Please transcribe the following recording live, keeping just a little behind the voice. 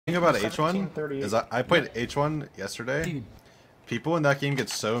thing about H1 is I played H1 yesterday. Dude. People in that game get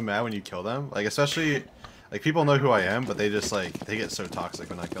so mad when you kill them. Like, especially, like, people know who I am, but they just, like, they get so toxic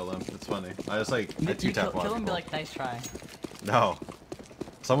when I kill them. It's funny. I just, like, I two-tap kill them and be like, nice try. No.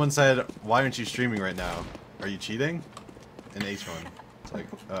 Someone said, why aren't you streaming right now? Are you cheating? In H1. It's like,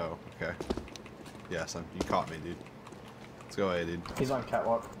 oh, okay. Yes, you caught me, dude. Let's go away, dude. He's on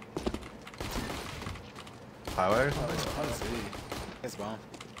catwalk. Highway? It's bomb.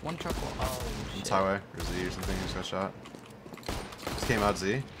 One truck will. Oh, shit. It's highway, or Z or something, just got shot. Just came out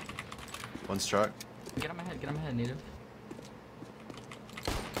Z. One's truck. Get on my head, native.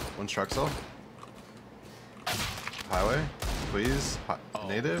 One's truck still. Highway, please.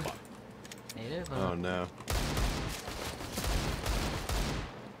 Native? Fuck. Native? Oh no.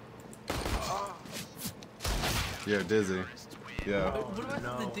 Yo, Dizzy. Yo. What am I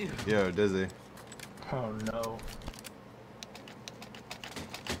supposed to do? Yo, Dizzy. Oh no.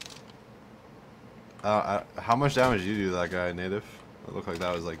 How much damage did you do to that guy, Native? It looked like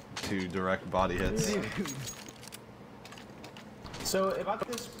that was like 2 direct body hits. Dude. So about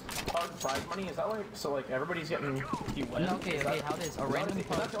this pug prize money, is that like so like everybody's getting you win? No, okay, how it is a random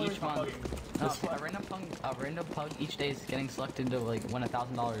pug each month. No, a random pug each day is getting selected to like win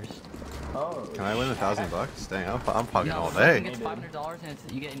 $1,000. Oh. Can I win $1,000? Dang, I'm pugging No, all everyone day. gets $500 and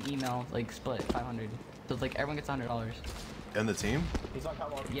you get an email like split 500. So it's like everyone gets $100. In the team? He's on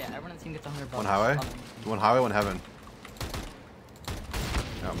catwalk. Yeah, everyone in the team gets $100. One highway? One highway, one heaven.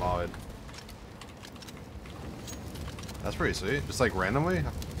 Yeah, mollied. That's pretty sweet. Just like randomly?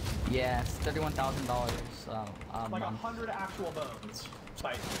 Yeah, it's $31,000. So, Like 100 actual bones.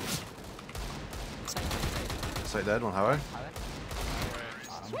 Sight. Sight dead, one highway.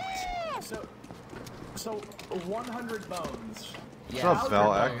 So 100 bones. What's up,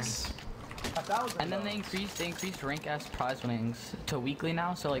 Val X? 1,000. And then they increased rank S prize winnings to weekly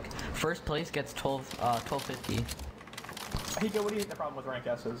now. So like first place gets 1250. Hiko, what do you think the problem with rank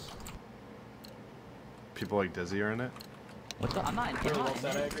S is? People like Dizzy are in it? What the? I'm not in Really well it.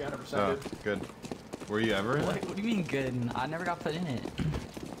 said, I agree 100%. Oh, good. Were you ever in it? What do you mean good? I never got put in it.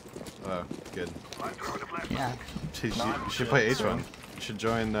 Oh, good. Yeah. You should play H1. You should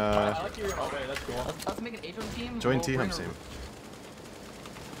join, I like your okay, that's cool. Let's make an H1 team. join We'll T-Hum's bring team.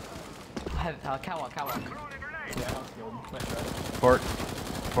 Catwalk. Yeah, I'm skilled. Nice try. Port.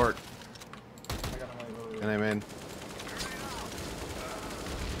 Port. I got him like And I'm in.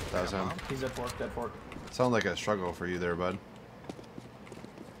 That was him. He's dead fork, dead fork. Sounds like a struggle for you there, bud.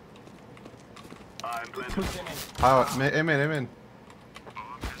 Who's in? How? Amen.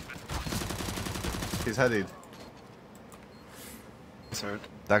 He's headied.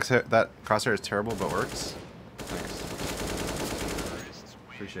 That crosshair is terrible, but works. Thanks.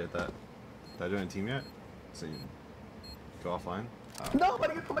 Appreciate that. Did I do any team yet? So you go offline? Oh. No, but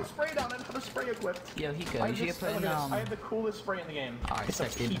I can put my spray down. I don't have a spray equipped. Yo, Hiko, I you should get put in I have the coolest spray in the game. Alright, It's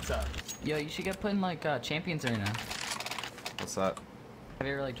like sick, dude. pizza. Yo, you should get put in like Champions Arena. What's that? Have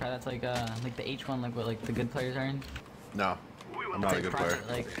you ever like tried that's like the H1 like what like the good players are in? No. I'm not a It's good private,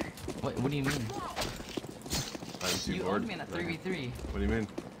 player. Like what do you mean? I'm too You bored. owned me in a 3v3. What do you mean?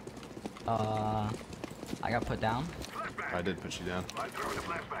 I got put down. I did put you down.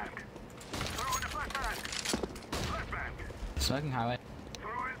 Smoking highway.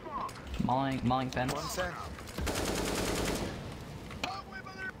 Mauling fence. One sec.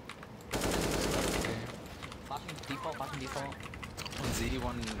 Flashing default. One Z,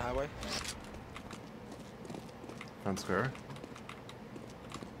 one highway. Front square.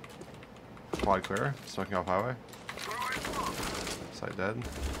 Quad clear. Smoking off highway. Side dead.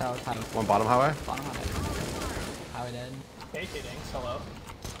 That was highway. One bottom highway. Bottom highway. Highway dead. Hey, Dings, hello.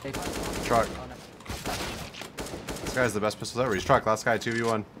 Big Truck. Oh, no. This guy's the best pistols ever. He's truck. Last guy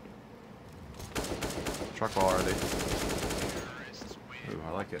 2v1. Truck wall already. Ooh, I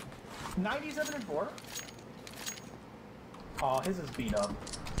like it. 97 and 4. Oh, his is beat up.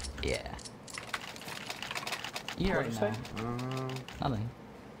 Yeah. You What'd already you know. say? Nothing.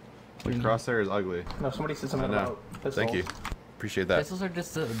 The crosshair is ugly. No, somebody said something I know. about pistols. Thank you. Appreciate that. Pistols are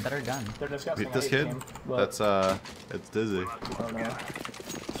just a better gun. They're disgusting. Beat this I hate kid? the game, but It's Dizzy. I don't know.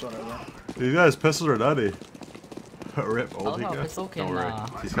 It's whatever. You guys, pistols are nutty. Rip I old love how a Hiko. pistol can Don't worry.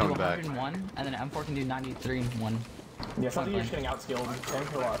 He's coming do back. 101, and then an M4 can do 93 in one. Yeah, something you're just getting outskilled. Thanks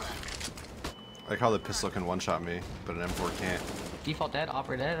for watch. I like how the pistol can one-shot me, but an M4 can't. Default dead,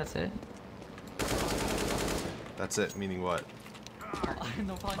 opera dead, that's it. That's it, meaning what?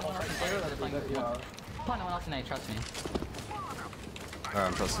 No, probably no one else in A. They're playing with one. Probably no one else in A, trust me. Alright,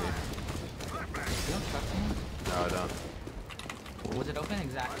 I'm trusting you. You don't trust me? No, I don't. Was it open?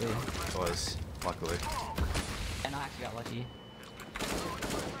 Exactly. It was, luckily. And I actually got lucky.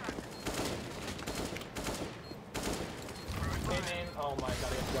 my,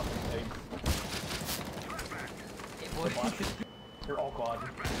 gotta get you up in the Hey, boy. You're all quad.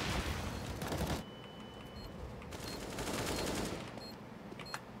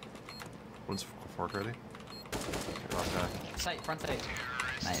 One's fork ready. Okay, last guy. Sight, front sight.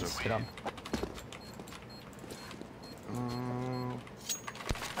 Nice, good on.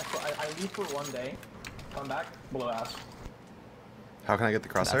 I leave for 1 day, come back, blow ass. How can I get the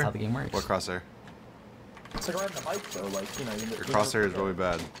crosshair? That's how the game works. What crosshair? It's like riding a bike though, like, you know. Your crosshair is really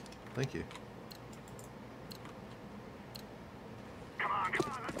bad. Thank you. Come on,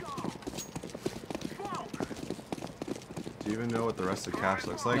 let's go. Do you even know what the rest of the cache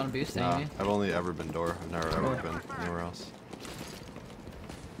looks like? You wanna boost, Nah, maybe? I've only ever been door. I've never ever been anywhere else.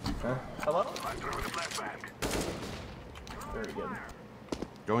 Hello? I'm through with the flashbang. Very good.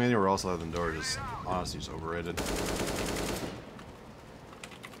 Going anywhere else other than door is honestly just overrated. Flashbang.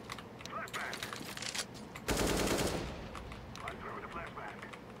 I'm through with the flashbang.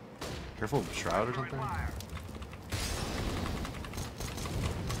 Careful of shroud or something.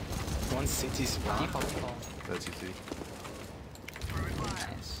 One CT spawn. Default. Dead CT.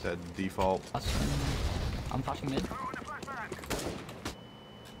 Nice. Dead default. I'm flashing mid.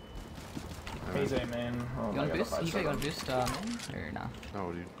 Phase A, man. Oh You my wanna god, boost? You wanna boost mid? Or nah?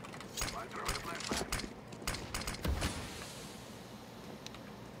 No, dude. I'm through with the flashbang.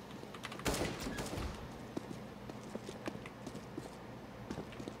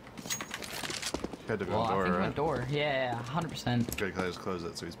 He had to go Well, I door, think he right? went door. Yeah, 100%. Good, because I just closed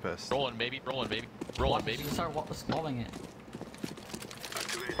it, so he's pissed. Rolling, baby. Rolling, baby. Why Rolling, did baby. you start swallowing it?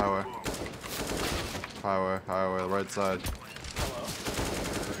 Highway. Highway, right side. Hello?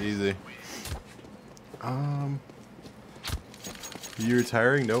 Easy. You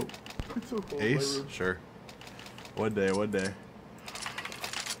retiring? Nope. Ace? Sure. One day. Oh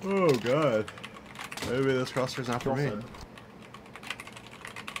god. Maybe this crosshair's not for me. Go.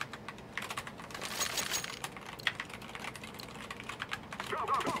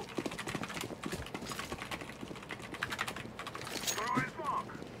 Throw in smoke.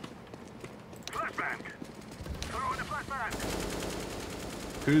 Flashbang. Throw in the flashbang.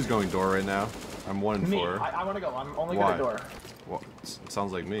 Who's going door right now? I'm 1 and Me. 4. I wanna go. I'm only Why? gonna door. Well, it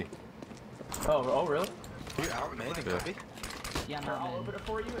sounds like me. Oh, really? You out mid and Yeah. copy? Yeah, Sure, I'll no, open it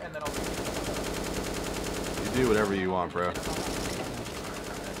for you and then I'll. You do whatever you want, bro. Okay,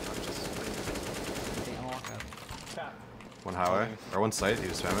 I'll walk up. Chat. One highway. Or one site, he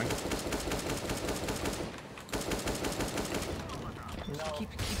was spamming. No,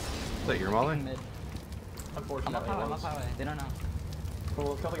 Is that your molly? Mid. unfortunately. I'm up highway. They don't know. Well,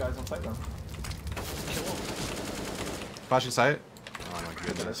 we'll kill the guys on site then. Flashing site? Oh my This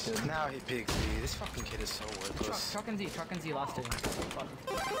goodness. kid. Now he pigs me. This fucking kid is so worthless. Truck and Z last two.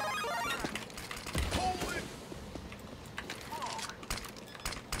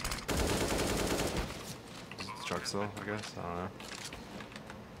 Truck still, I guess? I don't know.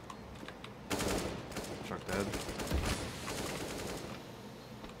 Truck dead.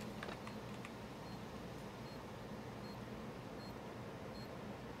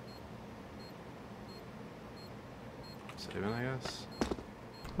 Saving, I guess.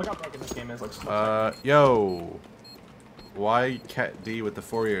 Look how broken this game is. Like, Yo! Why Cat D with the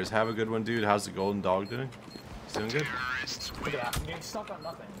 4 years? Have a good one, dude. How's the golden dog doing? He's doing good. look at that. I'm getting stuck on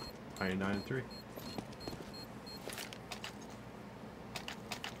nothing. 99-3.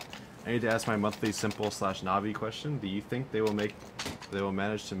 I need to ask my monthly simple / Navi question. Do you think they will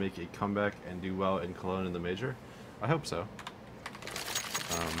manage to make a comeback and do well in Cologne in the major? I hope so.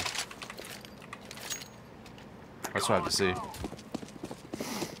 That's what I have to see.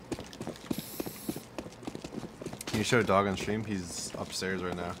 Can you show Dog on stream? He's upstairs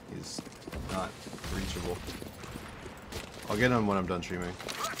right now. He's not reachable. I'll get him when I'm done streaming.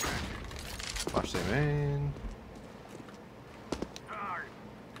 Flash stay main.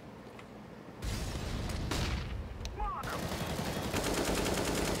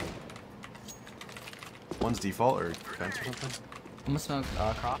 One's default or fence or something? I'm gonna smoke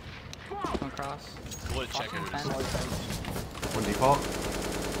cross. Smoke cross. We'll check Watching it. fence. One default.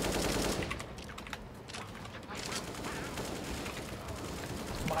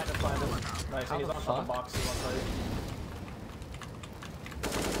 Behind him, behind him. Nice. How He's the on top of the fuck? box. He's on site.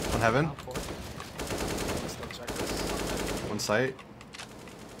 One heaven. Oh, four. Still check this. One site.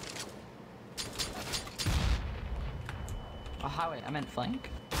 Oh, highway. I meant flank.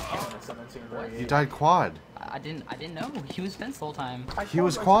 Oh, and someone seemed very. He died quad. I didn't know. He was fence the whole time. He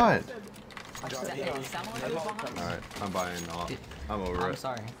was quad. I Sound said, like he was behind. Alright, I'm buying all. Dude, I'm over I'm it.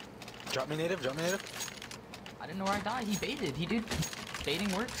 sorry. Drop me native, drop me native. I didn't know where I died. He baited. He did.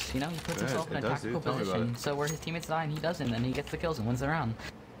 baiting works, you know, he puts Yeah, himself in it a does, tactical dude. Tell me about position, it. so where his teammates die and he doesn't, and he gets the kills and wins the round.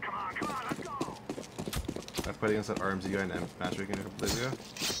 Come on, let's go. I played against that RMZ guy in matchmaking a couple days ago.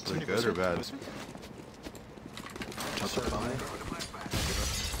 Was it good or bad? What's up, Tommy?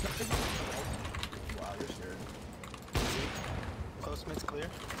 Wow, you're scared. Close mid's clear.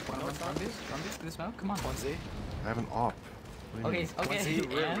 Run boost through the smoke, come on. 1Z. I have an op. What do you Okay, mean? okay, 1Z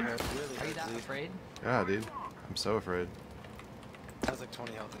really and? hurt, really Are you hurt, that Z. afraid? Yeah, dude. I'm so afraid. Has like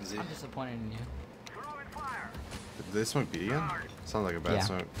 20 health in Z. I'm disappointed in you. Throwing fire. Did they smoke B again? Sounds like a bad Yeah.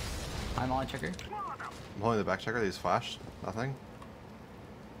 smoke. I'm on checker. I'm holding the back checker. They just flashed. Nothing.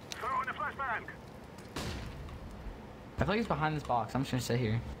 Throwing the flashbang. I feel like he's behind this box. I'm just gonna sit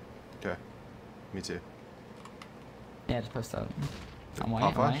here. Okay. Me too. Yeah, just post up. I'm Pop waiting,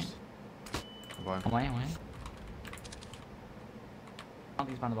 I'm flashed? waiting. I'm fine. I'm waiting, I don't think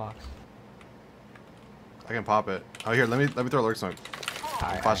he's behind the box. I can pop it. Oh, here. Let me throw a lurk smoke.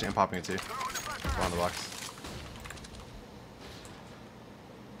 Alright, Flashing and popping it too. Go on the box.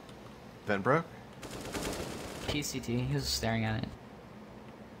 Vent broke. He's CT. He was staring at it.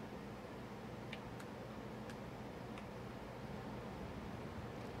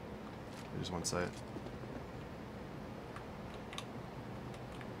 There's one site.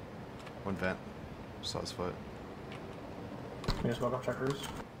 One vent. Saw his foot. You just smoke off checkers.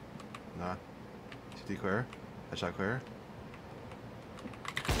 Nah. CT clear. Headshot clear.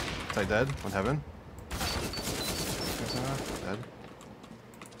 Site dead. One heaven. Dead.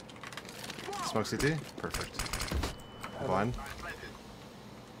 Smoke CT. Perfect. Blind.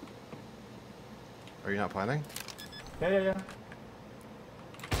 Are you not planning? Yeah.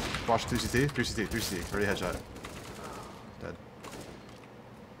 Watch 2 CT. 3 CT. 3 CT. Already headshot. Dead.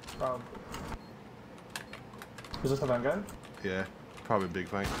 Is this the vent guy? Yeah. Probably big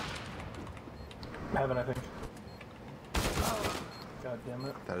flank. Heaven, I think. God damn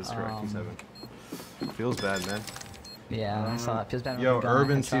it. That is correct. He's heaven. Feels bad, man. Yeah, I saw that. Feels bad. when Yo, we got a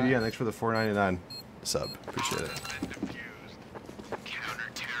Urban headshot. CDN, thanks for the $4.99 sub. Appreciate it.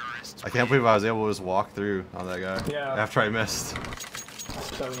 I can't believe I was able to just walk through on that guy. Yeah. After I missed.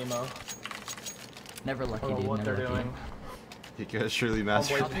 So emo. Never lucky, I don't know dude. what Never they're lucky. doing. You guys surely Oh,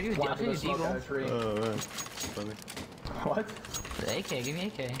 mastered. I'll take you- I'll take you smoke Deagle. out of tree. Oh man, funny. What? The AK, give me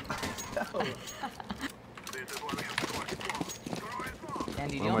AK. No.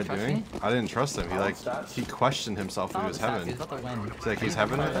 Andy, you What am I don't trust doing? me? I didn't trust him. Stats? He questioned himself if he Not was the stats, heaven. He's about to win. He's like, he's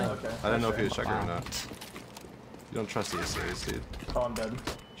heaven right now? Okay. I didn't know if he was Sure. checker or Wow. not. You don't trust these series, dude. Oh, I'm dead. You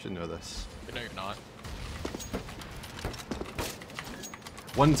should know this. No, you're not.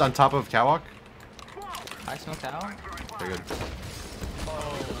 One's on top of catwalk. I smoked out. Very good.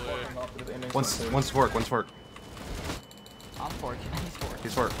 Fucking off with aiming One's for it. fork. I'm fork. He's fork.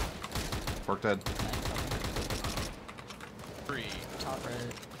 He's fork. Fork dead. Free. Top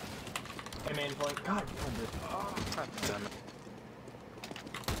red. Hey, main flank. God damn it. God damn it.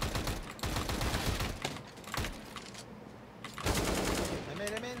 I'm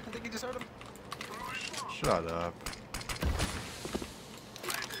in. I think you just heard him. Shut up.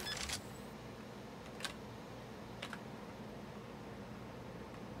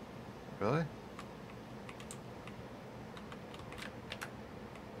 Really?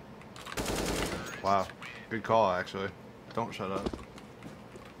 Wow. Good call, actually. Don't shut up.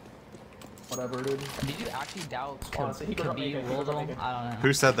 Whatever, dude. Did you actually doubt Honestly, he goes up Khabib AK, he goes up Roldal? AK. I don't know.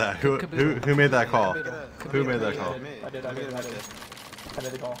 Who said that? Who made that call? Who made that call? I did. I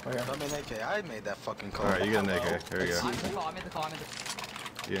made the call. Right here. I mean, AK. I made that fucking call. Alright, you get an AK. There you I go. made the call. I made the call.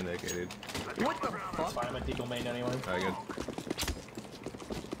 You get an AK, dude. What the It's fuck? fine. I'm a Deagle main anyway. Alright, good.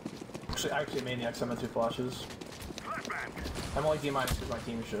 Actually, I actually made the XM 2 flashes. I'm only D- because my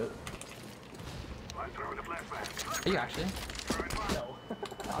team is shit. Are you actually? No. I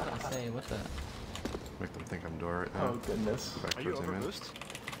was gonna say, what the? Make them think I'm door right now. Oh, goodness. Back Are you towards him, man. overboost?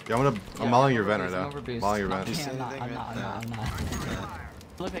 Yeah, I'm Yeah, mauling your vent right overboost, now. I'm overboost. Mauling your I'm vent. You kidding, see I'm not. anything, I'm not.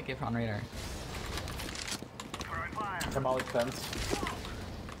 Look like it on radar. I'm all fence.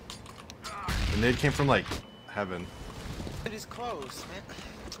 The nade came from like heaven. It is close, man.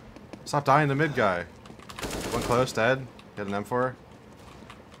 Stop dying the mid guy. One close, dead. Hit an M4.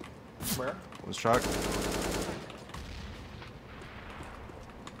 Where? One's truck.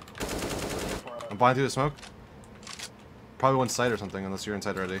 I'm blind through the smoke. Probably one site or something, unless you're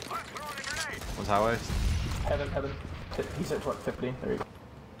inside already. One's highway. Heaven. He's at what, 50? There you go.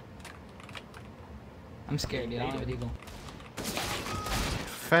 I'm scared, dude. I don't have a deagle.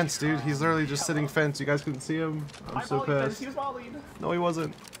 Fence, dude. He's literally just sitting fence. You guys couldn't see him. I'm so pissed. He was volleyed. No, he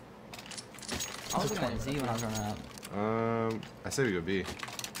wasn't. I was looking at Z when I was running up. I say we go B.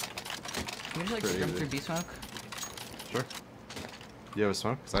 Can we just like Pretty scrim easy. through B smoke? Sure. You have a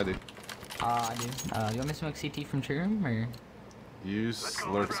smoke? Cause I do. I do. You want me to smoke CT from tree room or? Use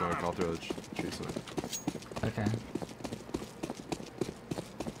lurk smoke. I'll throw the tree smoke. Okay.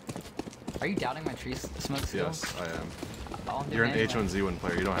 Are you doubting my smoke skills? Yes, I am. Oh, You're an H1Z1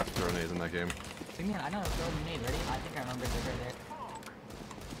 player. You don't have to throw nades in that game. What do you mean? I know how to throw a nade. Ready? I think I remember they're there.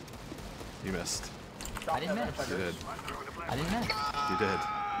 You missed. I didn't miss. You did. I didn't miss. You did.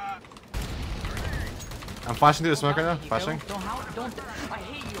 I'm flashing through the smoke right now. Flashing. Don't. I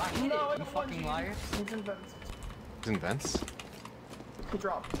hate you. I hate it. You fucking liar. He's in vents. He's in vents. He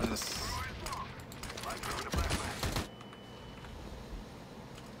dropped.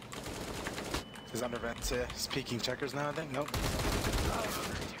 He's under vents, yeah. He's peeking checkers now, I think. Nope.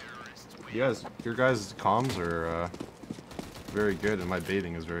 Your guys' comms are very good, and my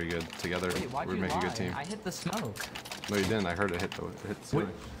baiting is very good. Together, Wait, why'd we you make a lie? good team. I hit the smoke. No, you didn't. I heard it hit the ceiling.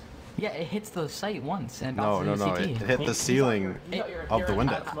 Yeah, it hits the site once and No, bounces no, to it CT. hit the ceiling of the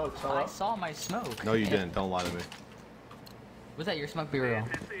window. I saw my smoke. No, you didn't. Don't lie to me. Was that your smoke? Be real.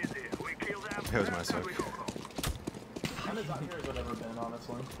 It was my smoke. None of that here has ever been,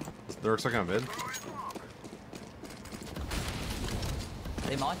 honestly. They're stuck on mid.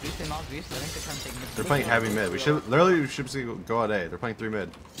 They mod boost. I think they're trying to take mid. They're playing heavy mid. We should see go at A. They're playing 3 mid.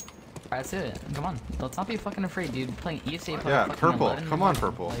 Alright, let's do it. Come on. Let's not be fucking afraid, dude. Playing ESEA PUG. Yeah, fucking purple. 11 Come on,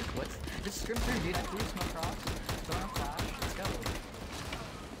 purple. Like, what's... Just scrim through, dude. I threw smoke cross. Throwing a flash. Let's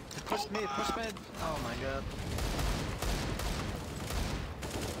go. Push mid, push mid. Oh my god.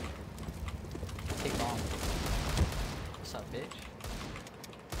 Take bomb. What's up, bitch?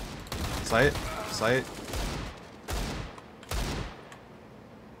 Sight. Sight.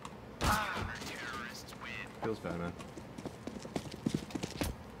 Feels bad, man.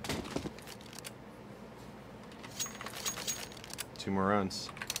 Two more runs.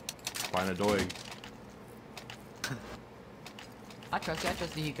 Find a doig. I trust you. I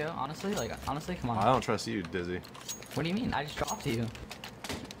trust you, Hiko. Honestly, come on. I don't trust you, Dizzy. What do you mean? I just dropped you.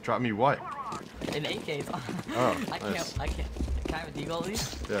 Drop me what? In AKs. Oh, I nice. can't. Can I have a deagle at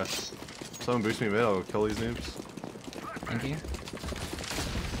least? Yeah. Someone boost me mid, I'll kill these noobs. Thank you.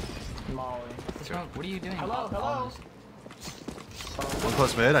 Molly. Smoke, what are you doing? Hello, hello. One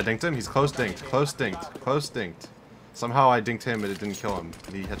close mid, I dinked him, he's close dinked, close dinked, close dinked. Somehow I dinked him, but it didn't kill him.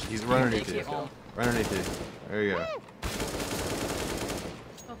 He's right underneath you. Right underneath you. There you go. What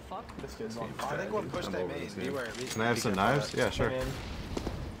the fuck? This kid's on I fire. think we'll push I'm that over main. this game. Beware. Can I have some knives? Yeah, sure. Come in.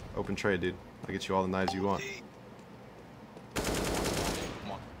 Open trade, dude. I'll get you all the knives you want.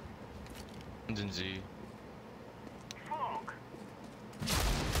 Come on. And Z. No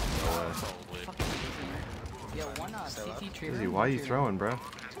way. Probably. Yo, one CT tree. Dizzy, why are you throwing, bro?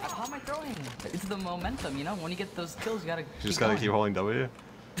 How am I throwing? It's the momentum, you know? When you get those kills, you gotta You just gotta keep holding W?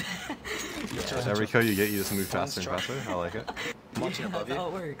 Every kill you get, you just move faster and faster. I like it. I'm watching above That's how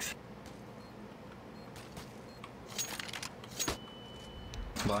you. it works.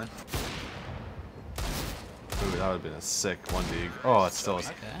 Blind. Ooh, that would've been a sick 1D. Oh, it's still.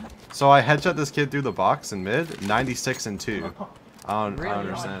 Okay. So I headshot this kid through the box in mid, 96 and 2. I don't Really?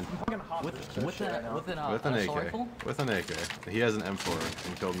 understand. Fucking hot With this with shit right an now. with an With an assault AK. rifle? With an AK. He has an M4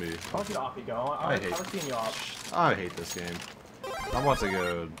 and killed me. I want you to op go. I hate- was seeing you op. I hate this game. I'm about to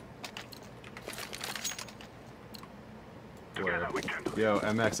go. Where? Yo,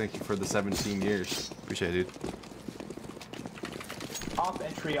 MX, thank you for the 17 years. Appreciate it, dude. Op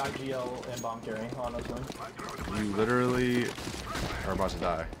entry IGL and bomb carry, honestly. You literally are about to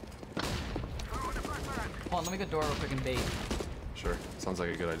die. Hold on, let me go door real quick and bait. Sure. Sounds like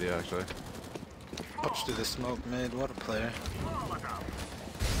a good idea, actually. Push to the smoke mid. What a player.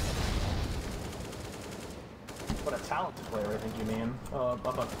 What a talented player, I think you mean. Up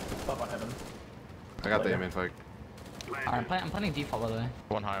on heaven. I got the aim fight. Alright, I'm planning default by the way.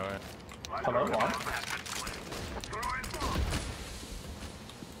 One highway. Hello, what?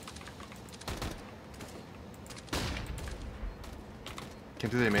 Came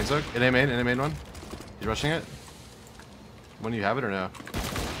through the A main soak. In A main one. You rushing it? When do you have it or no?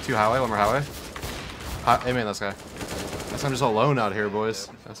 2 highway, 1 more highway. A main, let's go. Guess I'm just alone out here, boys.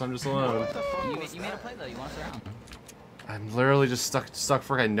 Guess I'm just alone. You made a play though, you want us around. I'm literally just stuck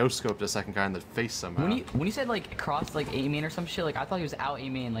for I no scoped the second guy in the face somehow. When you said like cross like A main or some shit, like I thought he was out A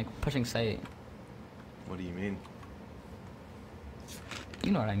main like pushing site. What do you mean?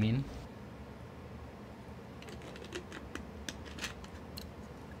 You know what I mean.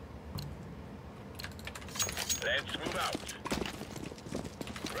 Let's move out.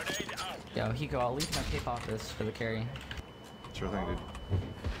 Grenade out. Yo, Hiko, I'll leave my cape off this for the carry. Sure thing, dude.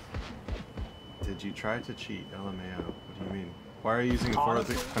 Did you try to cheat? LMAO. What do you mean? Why are you using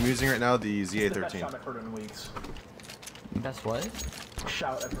Honestly, I'm using right now the It's the best shot ZA13. I've heard in weeks. That's what?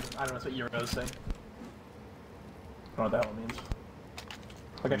 Shout. I don't know. That's what Euros say. I don't know what the hell it means.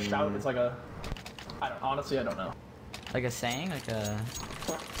 Like a shout. It's like a. Honestly, I don't know. Like a saying? Like a...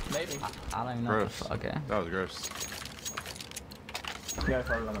 Maybe. I don't even know. Gross. Okay. That was gross. Yeah, I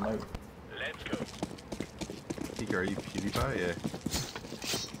farted on the mic. Let's go. Hiko, are you PewDiePie? Yeah.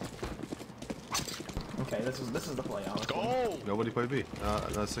 Okay, this is the play, honestly. Go! Nobody play B.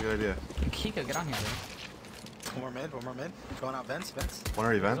 That's a good idea. Kiko, get on here, dude. One more mid, one more mid. Going out vents, vents. One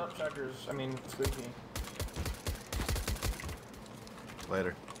already What's event? up, checkers? I mean, spooky.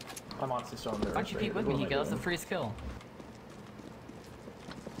 Later. I'm honestly still in there. Why don't you peek with me, Hiko? That's the freest kill.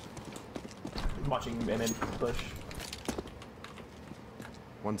 Watching mid push.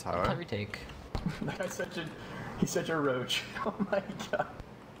 One's Play highway. retake. That guy's he's such a roach. Oh my god.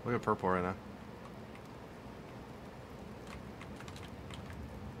 Look at purple right now.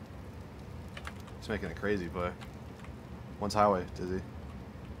 He's making a crazy play. One's highway, Dizzy.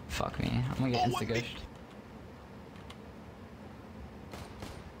 Fuck me. I'm gonna get insta-gushed.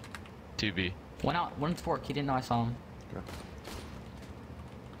 2B. One out. One's fork. He didn't know I saw him. Okay.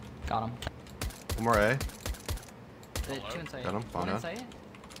 Got him. One more A. The two inside. Got him. One Found out. inside?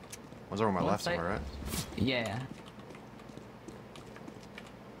 One's over my One left side. somewhere, right? Yeah.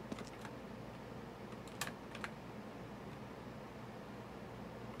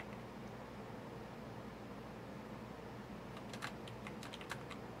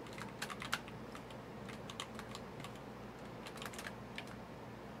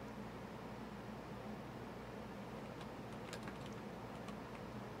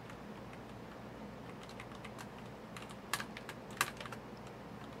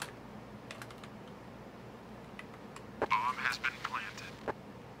 Bomb has been planted.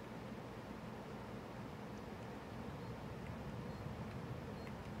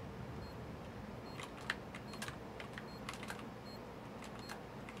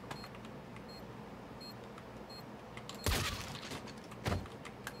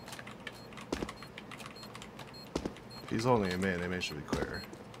 He's holding a man. They may should be clear.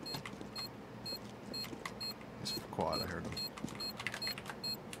 He's quad. I heard him.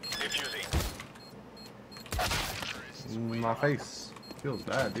 Diffusing. My face feels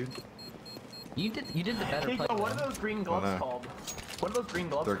bad, dude. You did the better play. Hiko, what though. are those green gloves no. called? What are those green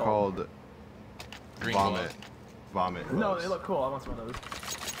gloves They're called? called Green vomit. glove. Vomit. No, gloves. they look cool. I want some of those.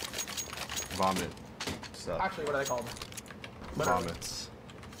 Vomit stuff. Actually, what are they called? Literally? Vomits.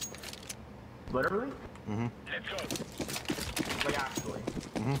 Literally? Mm-hmm. Let's go. Like actually.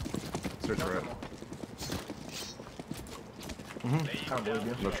 Mm-hmm. Search No for it. trouble. Mm-hmm. I don't believe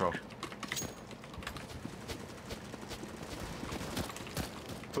you. No trouble.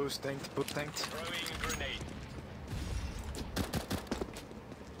 Boost tanked, boost tanked. Throwing grenade.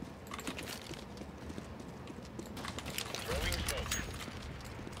 Throwing smoke.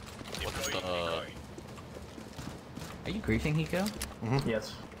 Deploying decoy. Are you griefing, Hiko? Mm-hmm.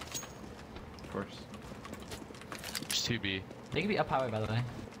 Yes. Of course. There's 2B. They could be up highway, by the way.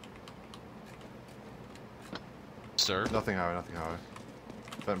 Sir? Nothing highway. Nothing highway.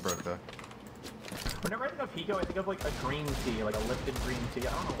 Vent broke though. Whenever I think of Hiko, I think of like a green tea, like a lifted green tea.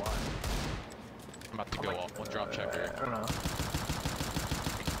 I don't know why. I'm about to go off. One drop checker. I don't know.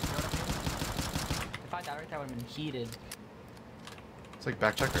 If I died right there, I would have been heated. It's like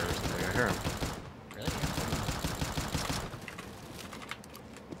back checker or something. I hear him. Really?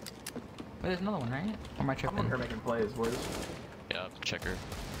 Wait, there's another one, right? Or am I I'm tripping? over here making plays, boys. Yeah, checker.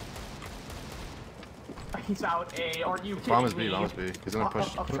 He's out A. Are you kidding Bomb is me? B. Bomb is B. He's gonna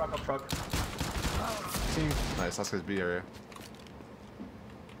push. Up truck, up truck. Team. Nice. That's his B area.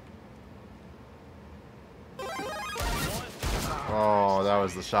 Oh, that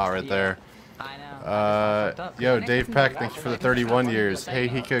was the shot right there. I know. I just fucked up. Yo, Next Dave time Peck, you thank go you for the back and 31 say, years. "What Hey,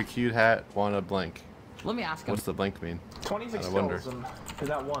 the Hiko, cute hat, wanna blank. Let me ask him. What's the blank mean? 26 I wonder. kills and is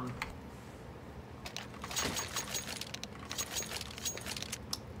that one?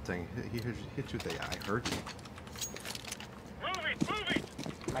 Dang, he hit you with the I heard you. Move it, move it.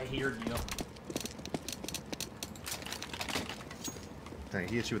 I heard you. Dang,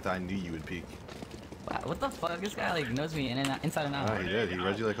 he hit you with the I knew you would peek. Wow, what the fuck? This guy like knows me in and out, inside and out. Oh, he did. He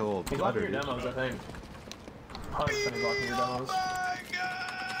read you like a little He's blocking letter. your dude. demos, I think. 100% he's blocking your demos.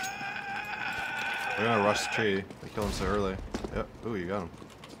 We're gonna rush the tree. They killed him so early. Yep. Ooh, you got him.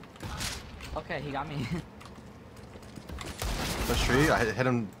 Okay, he got me. Push tree. I hit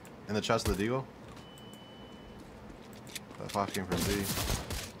him in the chest with the deagle. That flash came from Z.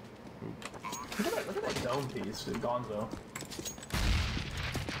 Look at that dome piece, dude. Gonzo.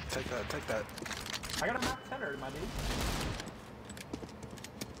 Take that, take that. I got a map 10er, my dude.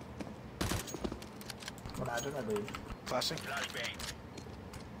 Imagine I leave. Flashing.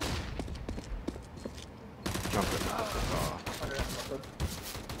 Jump it.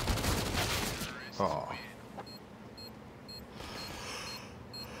 Oh.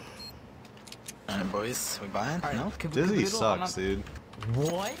 Alright, boys, we buying? Alright, No? Dizzy sucks, dude.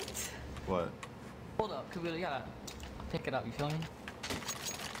 What? What? Hold up, Kabuto, you gotta pick it up, you feel me?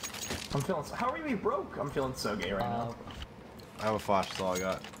 I'm feeling so, how are you broke? I'm feeling so gay right now. I have a flash, that's all I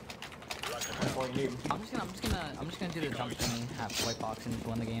got. That's all you need. I'm just gonna do the jump thing, have white box and just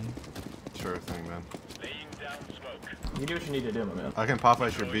win the game. Sure thing, man. Laying down smoke. You do what you need to do, my man. I can pop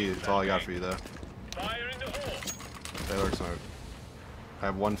out your B, that's all I got for you, though. Fire in the hole. Taylor smoke. I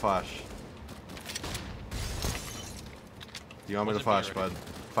have one flash. Do you want me to flash, bud?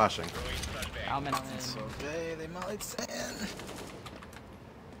 Flashing. Throwing flashbang. I'm in. It's okay, they might stand.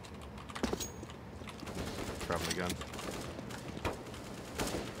 Grab it again.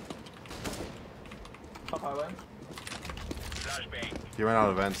 Top highway. Flashbang. He ran out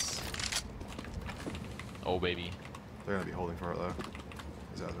of vents. Oh baby. They're gonna be holding for it, though.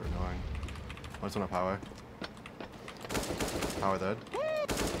 These guys are annoying. One's one up highway. Highway dead.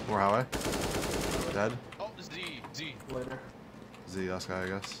 More highway. Dead. Oh, Z. Later. Z, last guy, I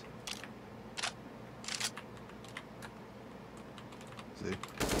guess. Z.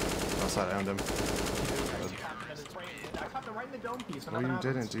 Outside, I owned him. I caught him right in the dome piece. No, you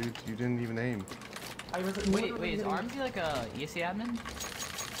didn't, dude. You didn't even aim. Wait, is Armsy like a ESEA admin?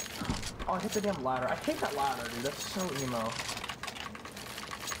 Oh, I hit the damn ladder. I hate that ladder, dude. That's so emo. What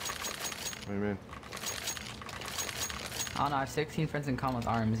do you mean? I don't know, I have 16 friends in common with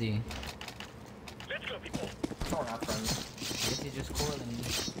RMZ. Let's go, people. No, we're not friends. Guess he's just cooler than me.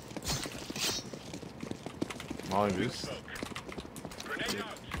 Molly boost. Smoke. Grenade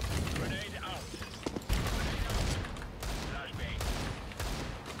out. Grenade out. Flashbang.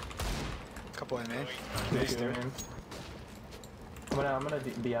 Couple in main. Thank you, man. I'm gonna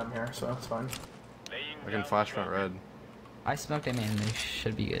DM here, so it's fine. Laying I can down flash smoke. front red. I smoked him in, they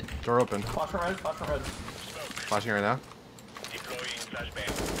should be good. Door open. Flash from red, flash from red. Smoke. Flashing right now. Deploying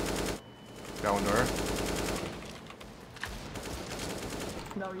flashbang. Got one door.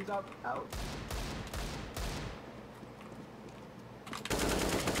 No, he's out. Out.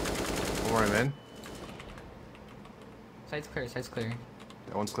 One more I'm in. Side's clear, side's clear.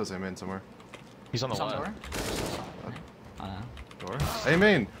 Yeah, one's close, I'm in somewhere. He's on the Some left. door? I don't know. Door?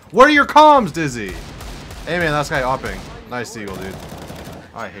 Amen. What are your comms, Dizzy? Amen, that's guy opping. Nice eagle, dude.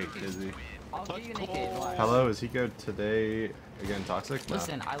 I hate Dizzy. I'll give you an AK. Why? Hello, is Hiko today again toxic? Nah.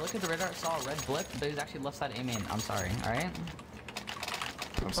 Listen, I looked at the radar, saw a red blip, but it was actually left side aiming. I'm sorry, alright?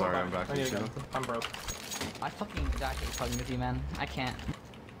 I'm sorry, I'm back. I need to go. I'm broke. I fucking hate fucking with you, man. I can't.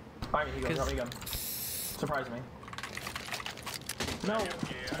 Alright, here you go. Drop me a gun. Surprise me. No, I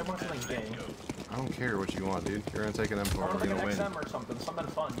don't want something gay. I don't care what you want, dude. You're gonna take an M4, I want we're like an gonna win. XM or something. Something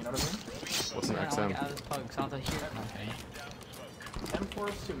fun, you know what I mean? What's an I wanna XM? get out of this pug, sounds like here. Okay. M4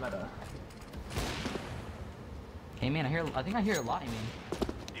 is too meta. Hey man, I think I hear a lot, man.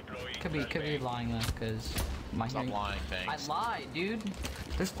 Deploying Could be lying though, cause my Stop hearing. lying, I thanks. lied, dude.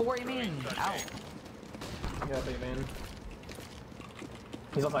 There's 4 aiming. Out. Yeah, big man.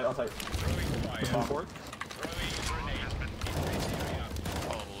 He's on site, on site. Throwing fire. He's on forward. Throwing grenade.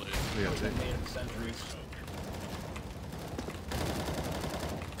 Probably. We got two. Made in centuries.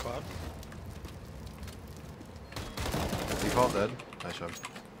 Club. Default dead. Nice job.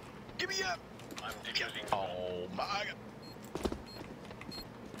 Give me up! I'm defusing. Oh my god.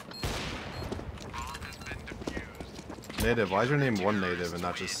 Native. Why is your name one native and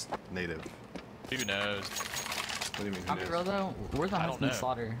not just native? Who knows? What do you mean? I'm Who real knows? though. Where's the I don't huntsman know.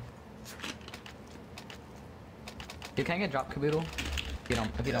 slaughter? Dude, can I get drop caboodle? If you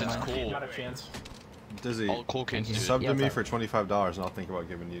don't That's mind. cool. Not a chance. Dizzy, All the cool kids Thank do you. it. sub Yeah, to me sorry. for $25 and I'll think about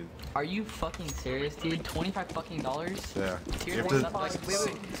giving you. Are you fucking serious, dude? 25 fucking dollars? Yeah. Tier You have 3? to-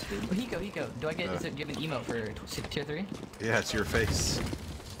 Wait. Hiko. Do I get? Yeah. Do you have an emote for tier 3? Yeah, it's your face.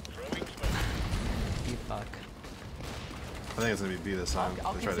 Throwing smoke. You fuck. I think it's gonna be B this time.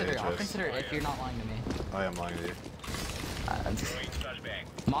 I'll They tried to consider. I'll HS. consider it if you're not lying to me. I am lying to you. Throwing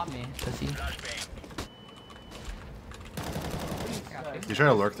flashbang. Mob me, pussy. Flashbang. You trying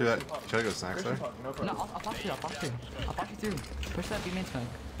to lurk through that? Should I go snacks there? No No, problem. I'll pop through. I'll pop you through. Push that B main smoke.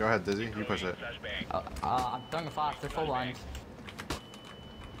 Go ahead, Dizzy. You push it. Flashbang. I'm throwing a flash. They're full blind.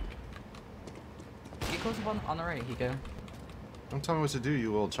 Get close up on the right, Hiko. Don't tell me what to do,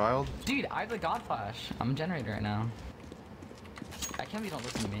 you little child. Dude, I have the god flash. I'm a generator right now. I can't believe you don't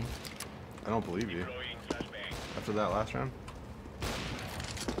listen to me. I don't believe you. Deploying flashbang. After that last round?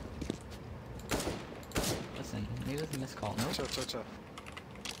 Listen, maybe this is a missed call. Nope. Chill.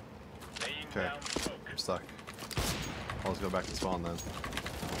 Laying Okay. down smoke. I'm stuck. I'll just go back to spawn then.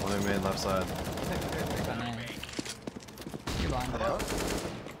 One in main left side. You're blind. Hello?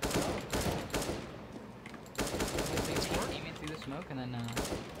 Aim in through the smoke and then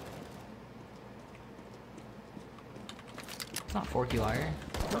it's not fork, you liar.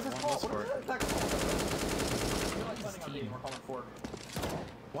 What's this called? Fork. What is that called? We're like running on game, we're calling fork.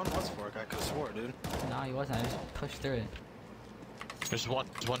 One was fork, I could've swore, dude. No, he wasn't. I just pushed through it. There's one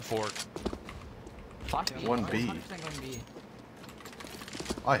fork. Flash B. 1B. 100% going B.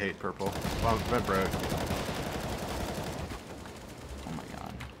 I hate purple. Well, red broke. Oh my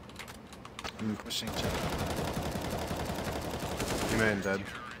god. I'm pushing check. You main dead.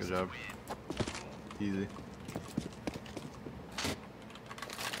 Good job. Easy.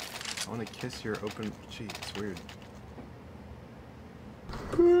 I want to kiss your open cheek. It's weird.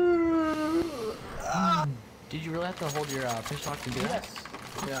 Did you really have to hold your push lock to do that? Yes.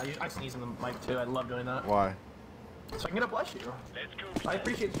 Yeah, I sneeze in the mic too. I love doing that. Why? So I can get a bless you. Let's go. I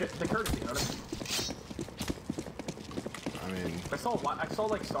appreciate the courtesy, you know what I mean? I mean, I saw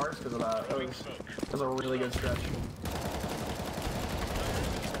like stars because of that. It was a really good stretch.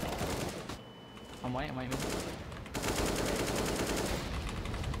 I'm white, mid.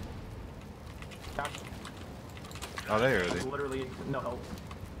 Gosh, oh, they already. literally no help.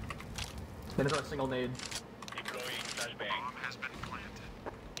 They didn't throw a single nade. Deploying flashbang. Bomb has been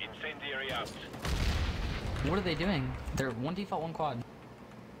planted. Incendiary out. What are they doing? They're one default, one quad.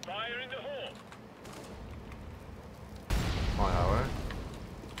 Fire in the hole. On highway.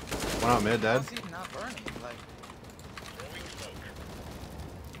 One out mid, dead. How's he not burning? Like, Throwing smoke.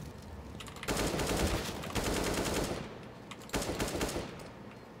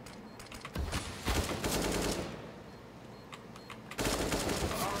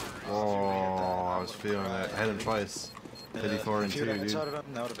 Oh, I was feeling it. I hit him twice. 54 and if you 2, would've dude. headshotted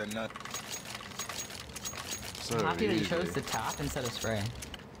him, that would've been nuts. So I'm happy that you easy. chose to tap instead of spray.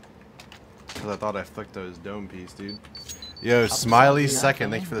 Because I thought I flicked those dome piece, dude. Yo, Smiley second.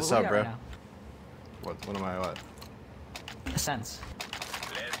 Thank you for the sub, bro. What am I, what? Sense.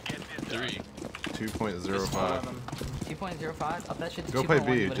 Let's get this 3. 2.05. 2.05. Up that shit to Go play 2.1,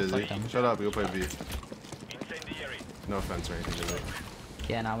 B, but it's like them. Jizzy. Shut up, go play B. incendiary. No offense or anything, Jizzy.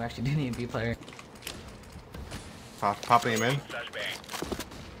 Yeah, no, we actually do need a B player. Popping him in. Flashbang.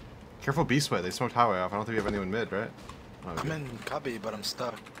 Careful B sweat, they smoked highway off. I don't think we have anyone mid, right? Oh, I'm good. in copy, but I'm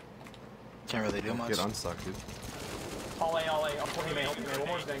stuck. Can't really do much. Get unstuck, dude. All A. I'll pull him in. One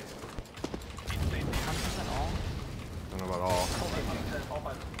more thing. 100% all? I don't know about all. All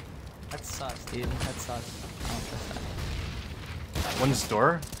five. That sucks, dude. That sucks. I don't trust that. One's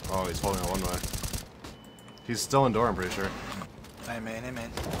door? Oh, he's holding it one way. He's still in door, I'm pretty sure. Hey man, hey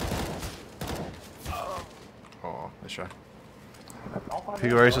man. Oh, nice try. All five.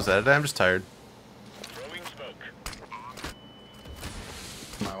 Hiko, are you supposed to edit that? I'm just tired. Throwing smoke.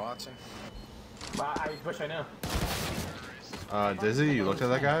 Am I watching? I wish I knew. Dizzy, you looked at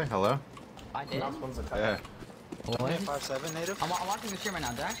that guy? Hello? I did? Last one's a tie. Yeah. What? 5'7" native? I'm watching the stream right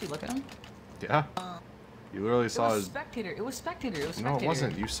now. Did I actually look at him? Yeah? You literally It saw was his... spectator. It was spectator. It was No, spectator. it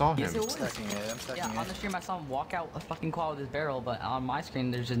wasn't. You saw him. Yes, it I'm was. stacking it, I'm stacking Yeah, on the it. stream I saw him walk out a fucking quad with his barrel, but on my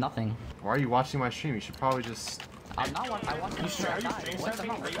screen there's just nothing. Why are you watching my stream? You should probably just... I'm not watching. I watched the stream. Are you outside. stream What? I'm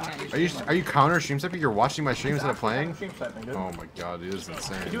not sniping? looking at your Are you counter stream stepping? You're watching my stream instead of playing? Stream sniping, dude. Oh my god, dude, this is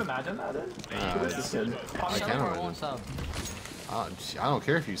insane. Could you imagine that, dude? It's- Good. I Shut can up or I imagine. won't sub. I don't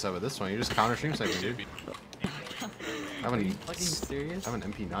care if you sub at this one. You're just counter stream sniping, dude. I have Are an, you fucking serious? I have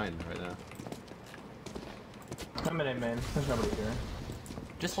an MP9 right now. I'm in A main. There's nobody here.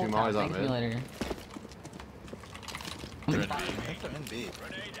 Just Two hold mollies down. on Thank me mid. later. They're in I B. think they're in B.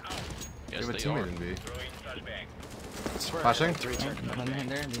 Grenade out. You Yes, have a they teammate are. in B. Throwing flashbang. I swear. Flashing? I had 3 check.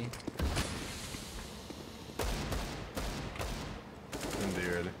 They're in B. In B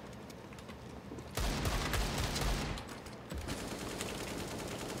already.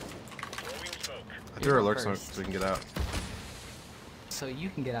 Throwing smoke. I threw go alert smoke first. so we can get out. So you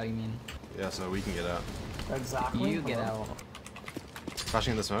can get out, you mean? Yeah, so we can get out. Exactly. You get out.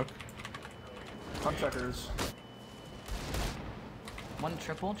 Flashing in the smoke. Pump checkers. One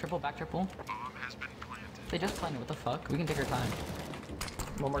triple, back triple. They just planted, what the fuck? We can take our time.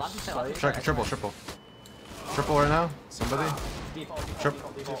 One more Lots of site. stuff. Triple. Triple right now? Somebody? Default.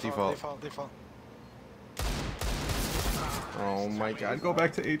 Default. Default. Oh my god, go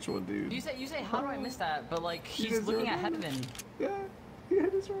back to H1, dude. You say, how do I miss that? But like, he's looking at heaven. Yeah, he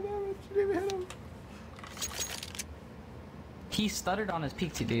hit his right damage. You didn't even hit him. He stuttered on his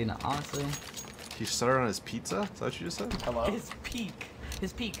peak, dude, honestly. He stuttered on his pizza? Is that what you just said? Hello? His peak.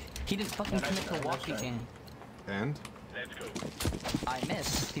 He didn't fucking Yeah, commit to nice wall try. peeking. And? Let's go. I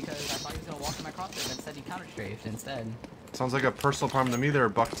missed because I thought he was gonna walk in my crosshair, but instead he counter strafed instead. Sounds like a personal problem to me there,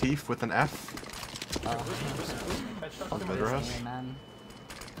 Buck Teeth with an F. Better house? Man.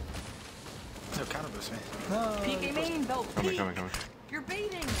 No, counter boost me. PK main belt. Coming. You're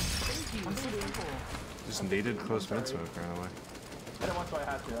baiting. Thank you. I'm so simple. Just needed close mid smoke, apparently. I don't want to, I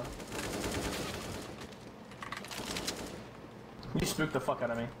had to. You spooked the fuck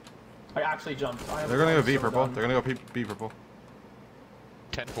out of me. I actually jumped. They're gonna go B purple. They're gonna go B purple.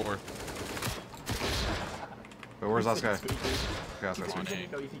 10-4. But where's last guy? Okay, last guy's Easy fine.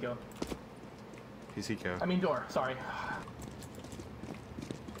 go, easy go. He's Hiko. I mean door, sorry.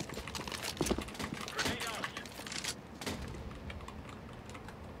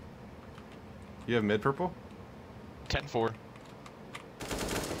 You have mid purple? 10-4.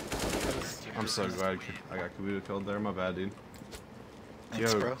 I'm so glad I got Kabuto killed there. My bad, dude.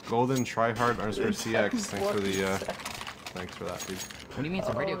 Thanks, Yo, bro. golden tryhard _ CX. Thanks for the thanks for that, dude. What do you mean it's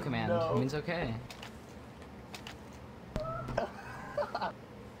a radio command? no. It means okay.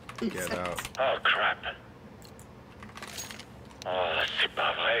 Get out. Oh crap. Oh, c'est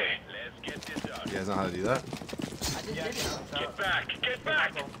pas vrai. Let's get this done. You guys know how to do that? I just did it. Get back! Get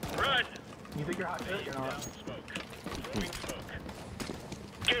back! Run! You think you're hot shit? You're not. Smoke. Throwing smoke.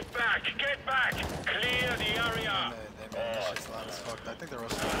 Get back! Get back! Clear the area! They made this shit's loud as fuck. I think they're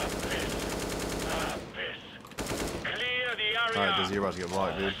roasting. Clear the area! Alright, Dizzy, you're about to get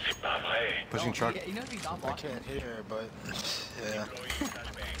blocked, dude. C'est pas vrai. Pushing truck. Yeah, you know if you not I blocking can't hear, but yeah.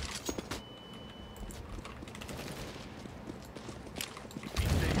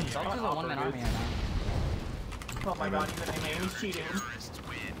 Dog's is a one-man army right now. Oh my god, he's an aim. He's cheating.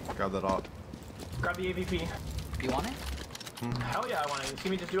 Grab that op. Grab the AVP. You want it? Hell yeah, I want it. See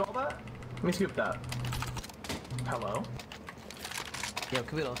me just do all that? Let me scoop that. Hello? Yo,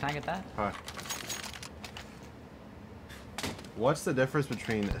 Kabuto, can I get that? Hi. What's the difference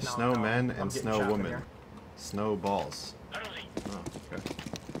between snowmen I'm and getting snow trapped in women? here. Snowballs. Oh, okay.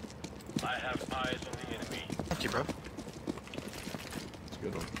 I have eyes on the enemy. Thank you, bro. It's a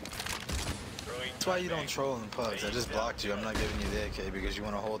good one. That's why you don't troll in PUBs. I just blocked you. I'm not giving you the AK because you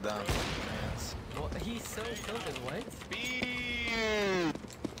want to hold down commands. Well, he's so tilted, what?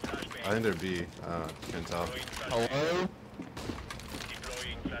 I think they're B. Can't tell. Hello?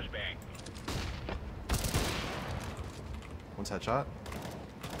 Deploying flashbang. One's headshot.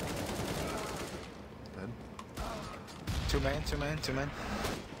 Dead. Two main.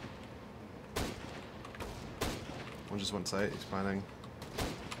 One just went sight. He's planning.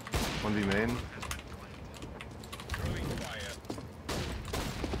 One B main. Throwing fire.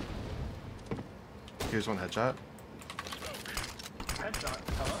 Here's one headshot. Headshot.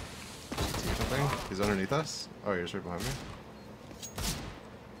 Hello? See something? He's underneath us. Oh, you're right behind me.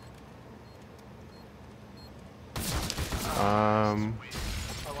 I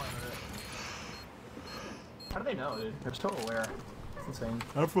wanted it. How do they know, dude? They're so aware. It's insane.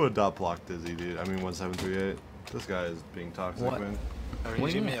 I'm for a dot block Dizzy, dude. I mean 1738. This guy is being toxic, What? man. Or What do you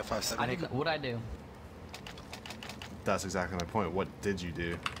you give mean? me a 5-7. I didn't. What'd I do? That's exactly my point. What did you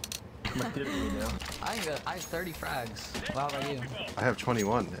do? What did we do? I have 30 frags. Well, how about you? I have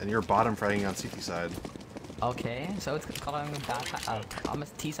 21, and you're bottom fragging on CT side. Okay, so it's called I'm a bad. I'm a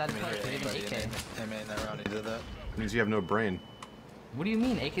T-side I mean, player. here, Give me anybody AK. in main that round, he did that. It means you have no brain. What do you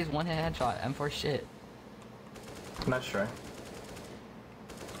mean? AK's one hit headshot. M4 shit. I'm not sure.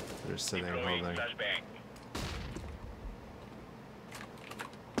 They're sitting Deploying holding. flashbang.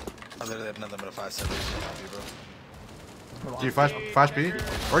 I literally have nothing but a 5-7 copy, bro. Do you flash B?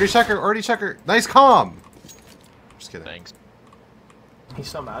 Already checker. Nice calm. Just kidding. Thanks. He's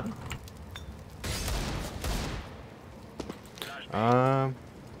so mad.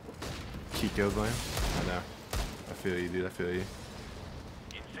 Hiko blame. I know. I feel you, dude. I feel you.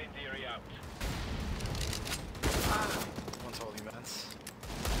 Incendiary out. One's holding vents.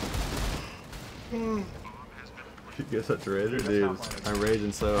 You're such a rager, Dude, dude. that's not I'm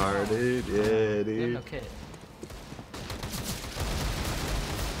raging so hard, dude. Yeah, You have dude. no kit.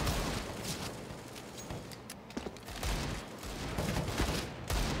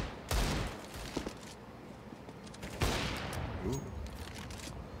 Ooh.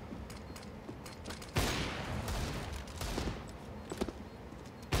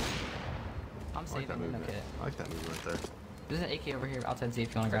 I'm I like that saving. No movement. kit. I like that movement there. There's an AK over here outside. See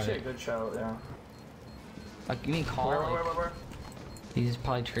if you want to grab Actually, a it. good show, yeah. Like, you mean call? Where? He's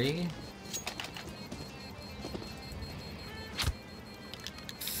probably tree.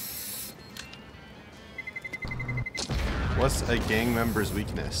 What's a gang member's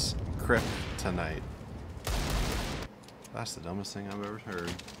weakness? Kryptonite. That's the dumbest thing I've ever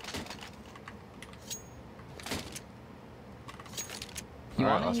heard. You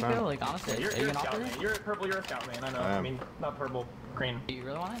Alright, want it, last Hiko? round. Like, honestly, You're are you a gonna scout offer man. it? You're purple, you're a scout man. I know. I I am. mean, not purple, green. Do you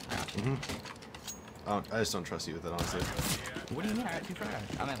really want it? I got you. I just don't trust you with it, honestly. What do you mean? I got 2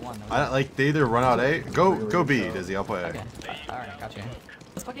 frags. I'm at 1. I like they either run out A. Go B, Dizzy. I'll play A. Okay. Alright, got you.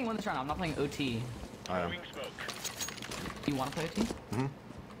 Let's fucking win this round. I'm not playing OT. I am. You wanna play OT?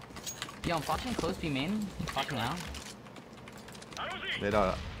 Yo, I'm flashing close B main. Flashing now. They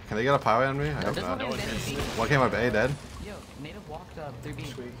don't. Can they get a power on me? I hope This one not. is any B. What came up A dead? Yo, native walked through B.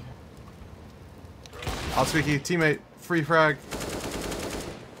 Squeak. Out squeaky, teammate, free frag.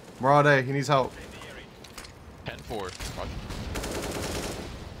 Murad A, he needs help. 10-4. Watch.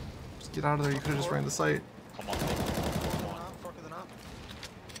 Just get out of there, you could have just ran the site. Come on, baby. Fucker than up.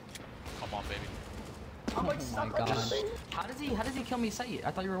 Come on, baby. I'm like Oh my stuck right gosh. there. How does he kill me sight?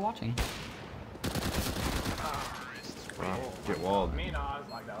 I thought you were watching. Get walled. Me, nah, I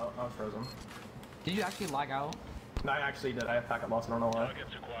was lagged out. I was frozen. Did you actually lag out? No, I actually did. I have packet loss. I don't know why.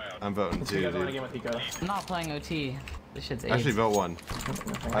 I'm voting So you too, guys want to game dude. with Hiko? I'm not playing OT. This shit's AIDS. Actually, vote 1.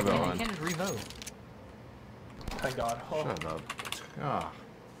 I vote You 1. can't just revote. Thank God. Oh. Shut up. Ah.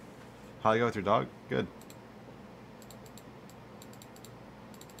 How you go with your dog? Good.